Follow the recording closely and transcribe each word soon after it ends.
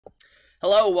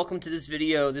Hello, welcome to this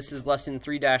video. This is lesson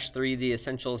 3-3, the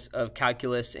essentials of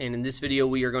calculus. And in this video,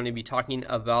 we are going to be talking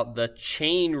about the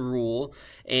chain rule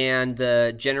and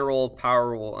the general power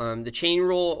rule. The chain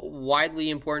rule, widely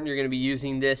important. You're going to be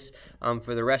using this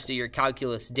for the rest of your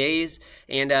calculus days.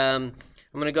 And I'm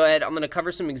going to go ahead, I'm going to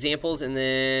cover some examples, and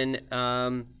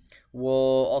then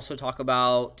we'll also talk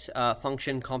about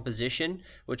function composition,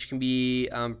 which can be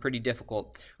pretty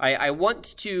difficult. I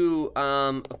want to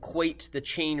equate the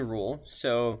chain rule.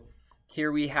 So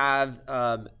here we have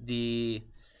the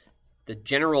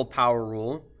general power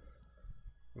rule.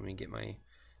 Let me get my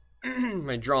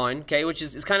my drawing, okay, which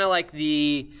is kind of like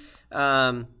the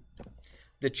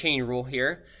chain rule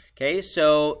here. Okay,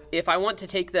 so if I want to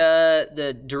take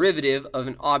the derivative of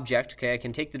an object, okay, I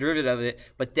can take the derivative of it,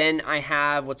 but then I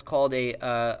have what's called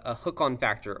a hook-on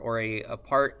factor, or a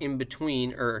part in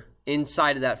between or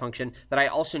inside of that function that I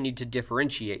also need to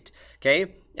differentiate.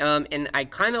 Okay, and I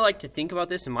kind of like to think about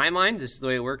this in my mind. This is the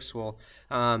way it works. Well,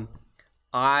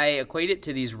 I equate it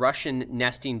to these Russian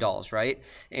nesting dolls, right?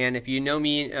 And if you know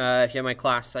me, if you have my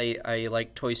class, I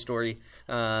like Toy Story.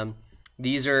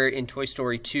 These are in Toy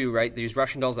Story 2, right? These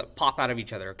Russian dolls that pop out of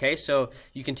each other, okay? So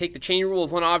you can take the chain rule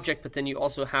of one object, but then you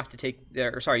also have to take,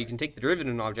 you can take the derivative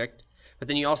of an object, but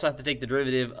then you also have to take the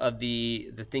derivative of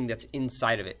the thing that's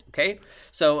inside of it, okay?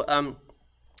 So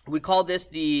we call this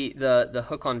the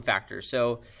hook-on factor.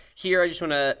 So here I just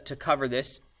want to cover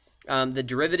this. The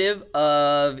derivative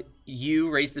of u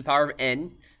raised to the power of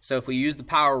n. So if we use the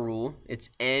power rule,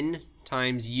 it's n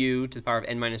times u to the power of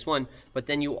n minus 1, but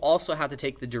then you also have to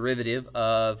take the derivative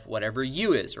of whatever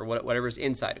u is, or whatever's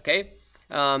inside, okay?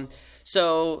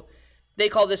 So they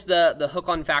call this the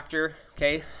hook-on factor,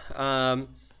 okay? But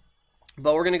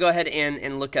we're going to go ahead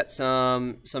and look at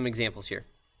some examples here,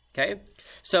 okay?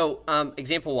 So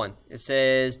example 1, it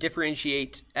says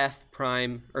differentiate f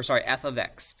of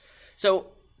x. So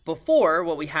before,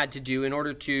 what we had to do in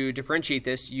order to differentiate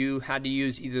this, you had to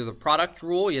use either the product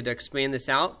rule, you had to expand this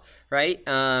out, right?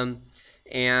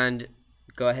 And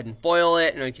go ahead and FOIL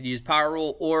it, and I could use power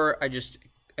rule, or I just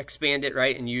expand it,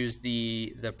 right, and use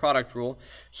the product rule.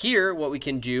 Here, what we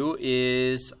can do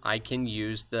is I can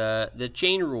use the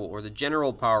chain rule, or the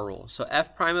general power rule. So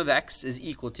f prime of x is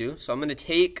equal to, so I'm going to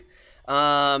take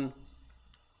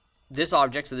this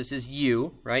object, so this is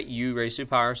u, right, u raised to the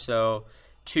power, so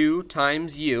 2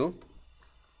 times u,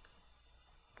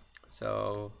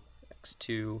 so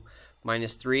x2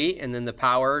 minus 3, and then the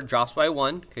power drops by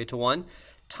 1, okay, to 1,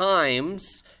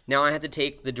 times, now I have to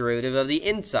take the derivative of the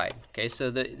inside, okay, so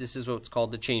this is what's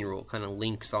called the chain rule, kind of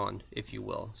links on, if you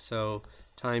will, so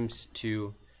times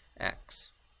 2x,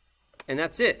 and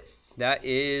that's it. That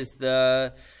is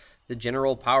the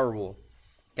general power rule.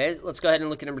 Okay, let's go ahead and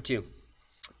look at number 2.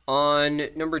 On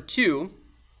number 2,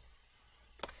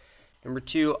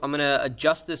 I'm going to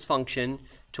adjust this function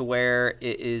to where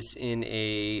it is in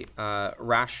a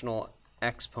rational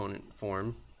exponent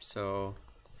form. So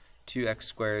 2x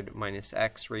squared minus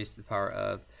x raised to the power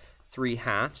of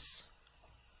 3/2.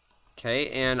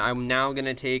 Okay, and I'm now going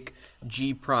to take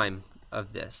g prime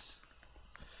of this.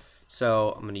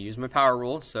 So I'm going to use my power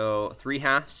rule. So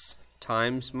 3/2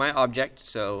 times my object,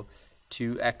 so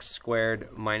 2x squared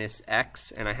minus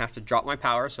x, and I have to drop my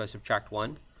power, so I subtract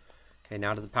 1. Okay,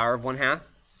 now to the power of 1/2.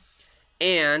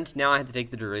 And now I have to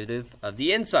take the derivative of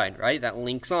the inside, right? That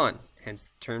links on, hence the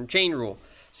term chain rule.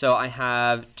 So I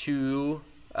have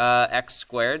 2x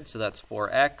squared, so that's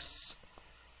 4x.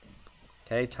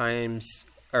 Okay,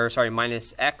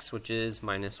 minus x, which is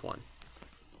minus 1.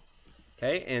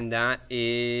 Okay, and that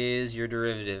is your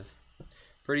derivative.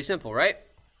 Pretty simple, right?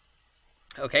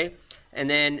 Okay, and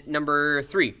then number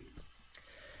 3.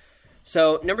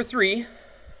 So number 3,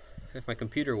 if my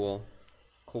computer will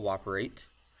cooperate.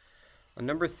 On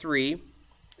number 3,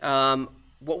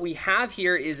 what we have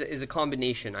here is a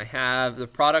combination. I have the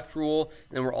product rule,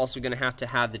 and then we're also going to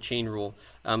have the chain rule.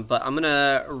 But I'm going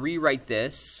to rewrite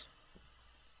this.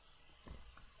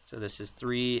 So this is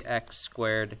 3x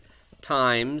squared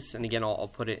times, and again, I'll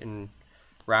put it in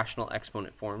rational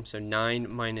exponent form. So 9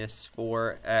 minus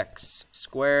 4x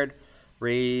squared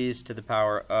raised to the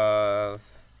power of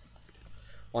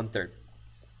 1/3.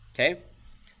 Okay?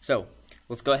 So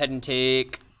let's go ahead and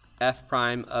take f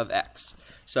prime of x.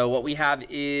 So what we have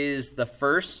is the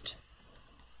first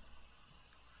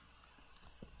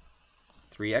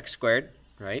 3x squared,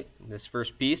 right? This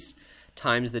first piece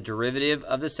times the derivative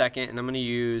of the second, and I'm going to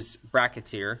use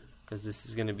brackets here because this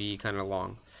is going to be kind of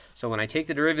long. So when I take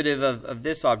the derivative of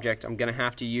this object, I'm going to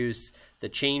have to use the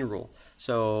chain rule.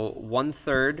 So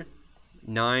 1/3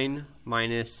 9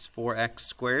 minus 4x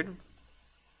squared.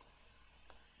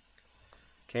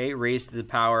 okay, raised to the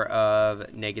power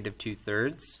of negative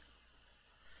 2/3,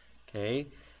 okay,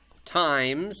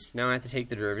 times, now I have to take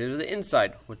the derivative of the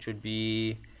inside, which would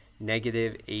be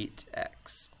negative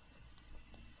 8x.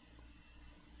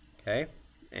 Okay,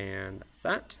 and that's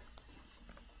that.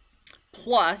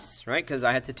 Plus, right, because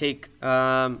I had to take,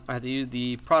 I had to use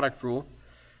the product rule.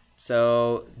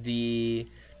 So the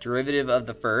derivative of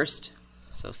the first,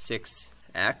 so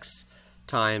 6x,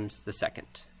 times the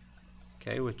second,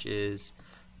 okay, which is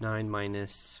 9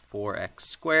 minus 4x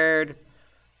squared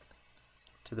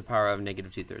to the power of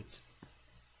negative 2/3.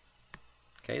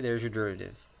 Okay, there's your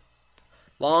derivative.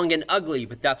 Long and ugly,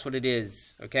 but that's what it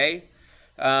is, okay?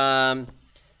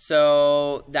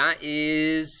 So that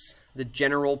is the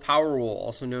general power rule,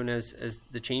 also known as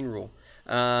the chain rule.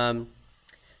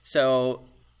 So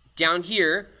down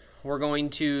here, we're going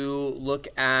to look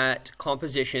at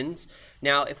compositions.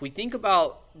 Now, if we think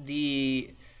about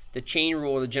the chain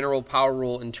rule, the general power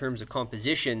rule in terms of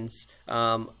compositions,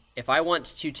 if I want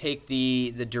to take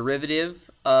the derivative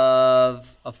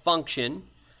of a function,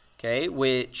 okay,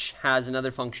 which has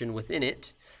another function within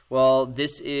it, well,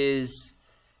 this is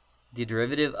the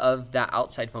derivative of that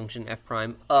outside function, f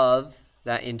prime, of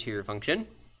that interior function,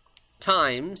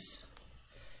 times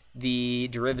the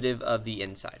derivative of the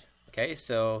inside. Okay,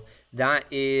 so that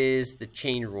is the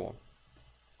chain rule.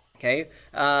 Okay,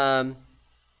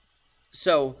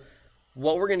 so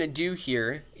what we're going to do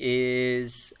here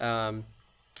is we're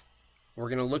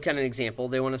going to look at an example.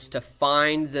 They want us to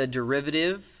find the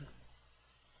derivative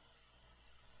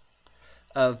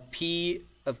of p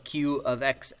of q of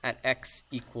x at x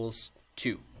equals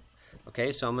 2.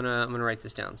 Okay, so I'm gonna write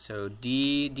this down. So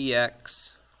d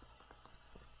dx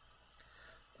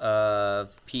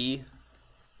of p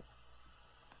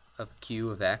of q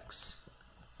of x.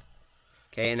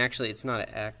 Okay, and actually it's not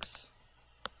at x.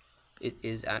 It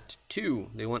is at 2.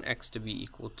 They want x to be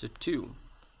equal to 2.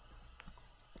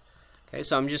 Okay,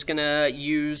 so I'm just gonna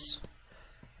use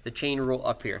the chain rule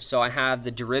up here. So I have the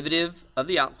derivative of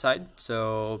the outside,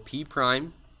 so p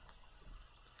prime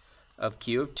of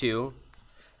q of 2.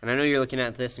 And I know you're looking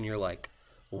at this and you're like,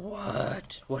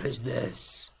 what? What is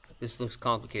this? This looks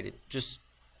complicated. Just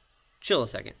chill a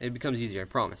second. It becomes easier, I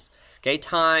promise. Okay,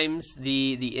 times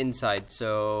the inside,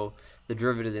 so the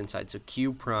derivative of the inside, so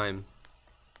q prime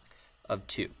of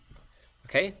 2.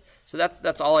 Okay, so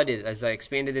that's all I did, as I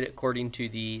expanded it according to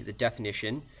the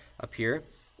definition up here.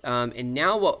 And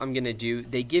now what I'm going to do,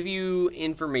 they give you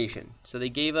information. So they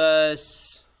gave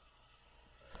us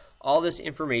all this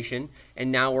information,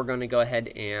 and now we're going to go ahead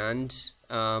and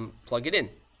plug it in.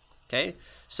 Okay,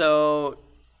 so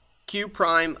q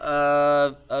prime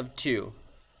of 2.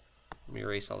 Let me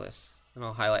erase all this, and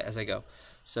I'll highlight as I go.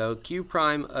 So q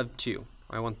prime of 2,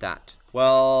 I want that.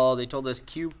 Well, they told us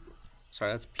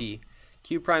that's p.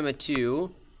 Q prime of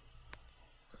 2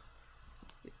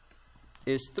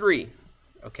 is 3.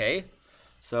 Okay,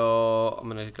 so I'm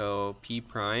going to go p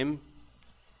prime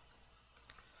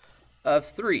of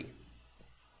 3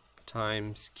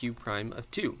 times q prime of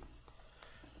 2.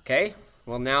 Okay,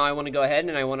 well now I want to go ahead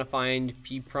and I want to find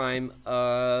p prime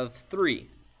of 3.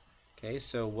 Okay,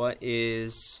 so what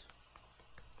is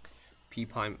p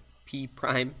prime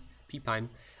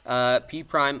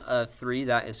of 3?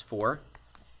 That is 4.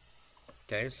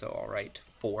 Okay, so I'll write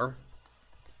 4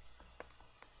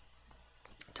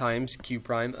 times q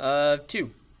prime of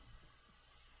 2.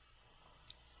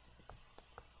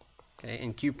 Okay,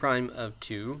 and q prime of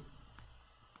 2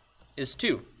 is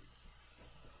 2.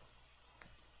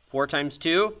 4 times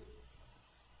 2,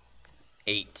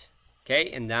 8.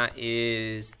 Okay, and that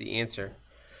is the answer.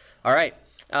 All right.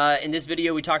 In this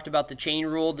video, we talked about the chain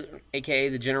rule, aka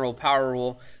the general power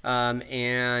rule,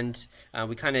 and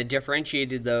we kind of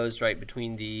differentiated those, right,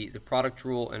 between the product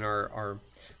rule and our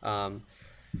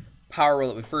power rule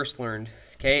that we first learned.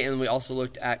 Okay, and we also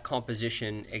looked at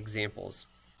composition examples.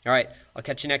 All right, I'll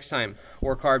catch you next time.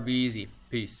 Work hard, be easy.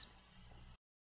 Peace.